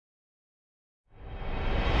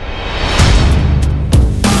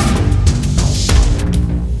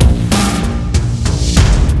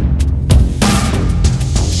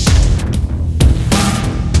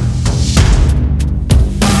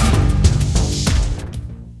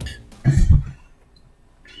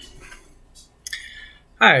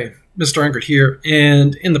Hi, Mr. Enkert here,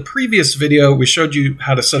 and in the previous video we showed you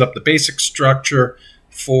how to set up the basic structure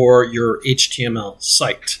for your HTML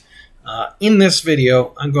site. In this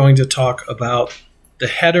video I'm going to talk about the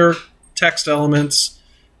header text elements,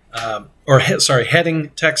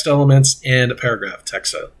 heading text elements and a paragraph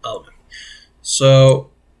text element.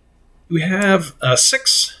 So we have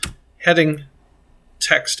 6 heading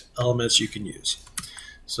text elements you can use.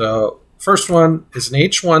 So first one is an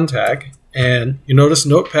H1 tag. And you notice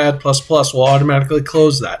Notepad++ will automatically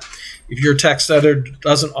close that. If your text editor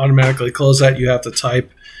doesn't automatically close that, you have to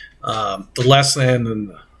type the less than and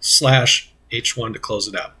the /H1 to close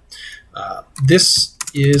it out. This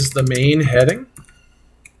is the main heading.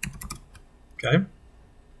 Okay.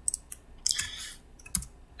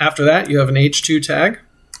 After that, you have an H2 tag.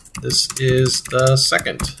 This is the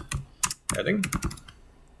second heading.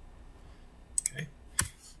 Okay.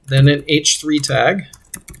 Then an H3 tag.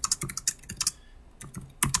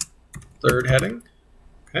 Third heading.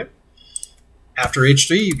 Okay. After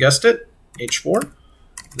H3, you guessed it, H4.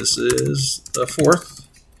 This is the fourth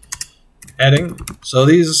heading. So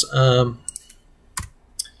these, and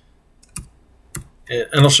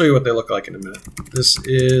I'll show you what they look like in a minute. This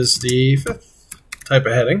is the 5th type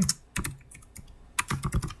of heading.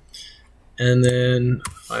 And then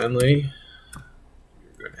finally,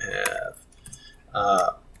 you're going to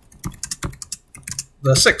have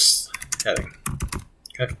the 6th heading.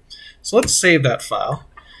 Okay. So let's save that file,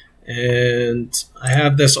 and I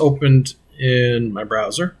have this opened in my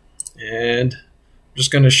browser, and I'm just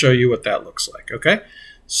going to show you what that looks like. Okay,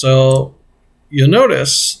 so you'll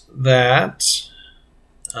notice that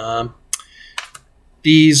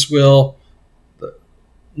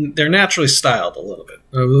they're naturally styled a little bit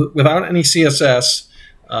without any CSS.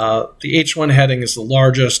 The H1 heading is the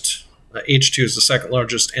largest, H2 is the second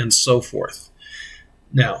largest, and so forth.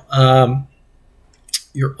 Now.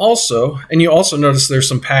 You also notice there's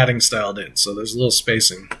some padding styled in, so there's a little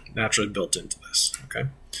spacing naturally built into this. Okay,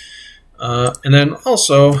 and then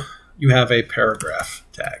also you have a paragraph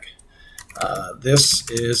tag. This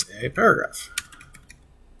is a paragraph.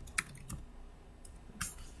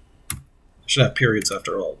 I should have periods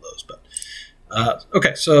after all of those, but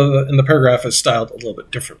okay. So and the paragraph is styled a little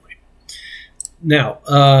bit differently. Now,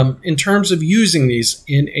 in terms of using these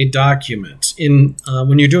in a document,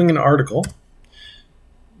 when you're doing an article.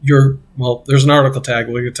 There's an article tag,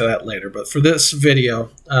 we'll get to that later, but for this video,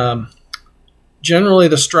 generally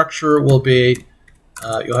the structure will be,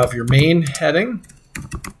 you'll have your main heading,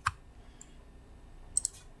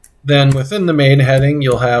 then within the main heading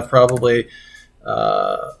you'll have probably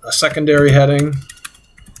a secondary heading,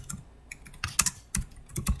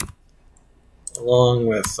 along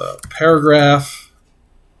with a paragraph,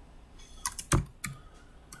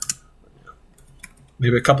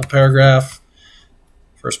 maybe a couple paragraphs.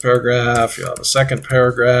 First paragraph, you'll have a second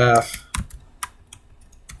paragraph,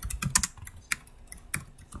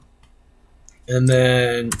 and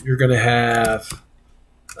then you're going to have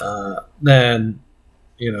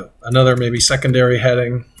another maybe secondary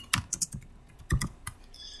heading.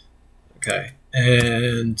 Okay,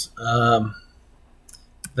 and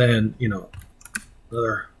then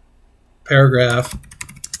another paragraph,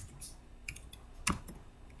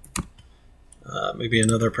 maybe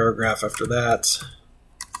another paragraph after that.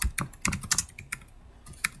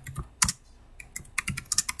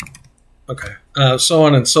 Okay, so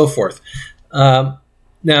on and so forth. Now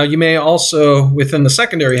you may also, within the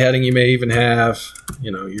secondary heading, you may even have,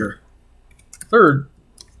 your third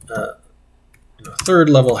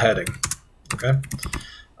level heading. Okay,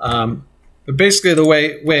 but basically the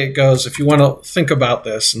way it goes, if you want to think about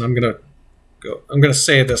this, and I'm gonna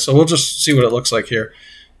save this, so we'll just see what it looks like here.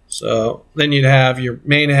 So then you'd have your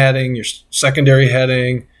main heading, your secondary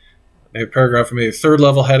heading, maybe a paragraph, maybe a third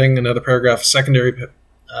level heading, another paragraph, secondary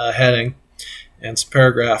heading, and some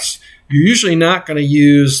paragraphs. You're usually not going to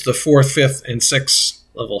use the 4th, 5th, and 6th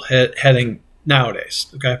level heading nowadays.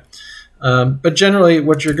 Okay, but generally,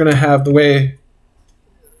 what you're going to have, the way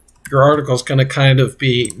your article is going to kind of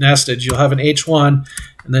be nested, you'll have an H1,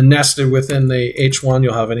 and then nested within the H1,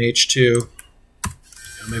 you'll have an H2,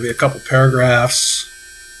 maybe a couple paragraphs.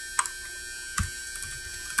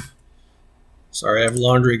 Sorry, I have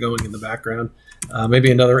laundry going in the background. Maybe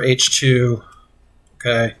another H2.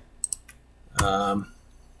 Okay.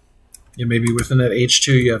 Maybe within that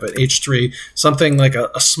H2 you have an H3, something like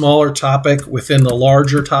a smaller topic within the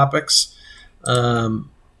larger topics, so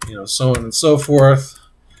on and so forth.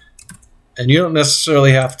 And you don't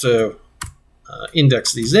necessarily have to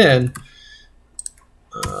index these in,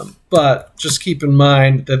 but just keep in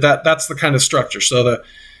mind that that's the kind of structure. So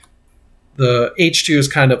the H2 is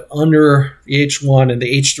kind of under the H1 and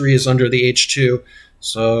the H3 is under the H2.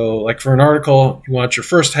 So like for an article, you want your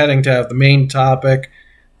first heading to have the main topic.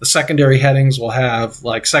 The secondary headings will have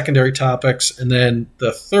like secondary topics, and then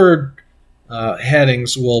the third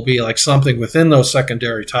headings will be like something within those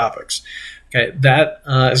secondary topics. Okay, that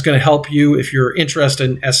is going to help you if you're interested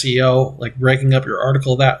in SEO, like breaking up your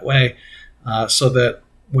article that way, so that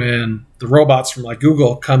when the robots from like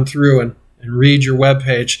Google come through and read your web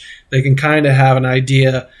page, they can kind of have an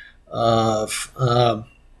idea of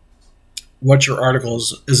what your article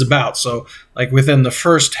is about. So like within the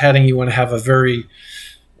first heading, you want to have a very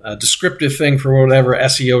descriptive thing for whatever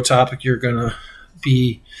SEO topic you're going to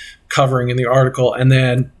be covering in the article. And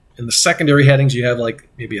then in the secondary headings, you have like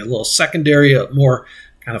maybe a little secondary, a more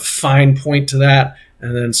kind of fine point to that.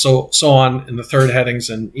 And then so on in the third headings,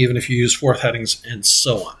 and even if you use fourth headings, and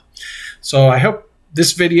so on. So I hope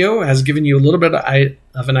this video has given you a little bit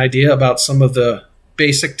of an idea about some of the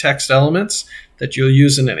basic text elements that you'll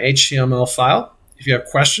use in an HTML file. If you have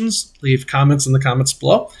questions, leave comments in the comments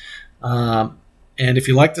below. And if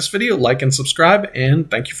you like this video, like and subscribe, and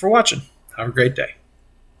thank you for watching. Have a great day.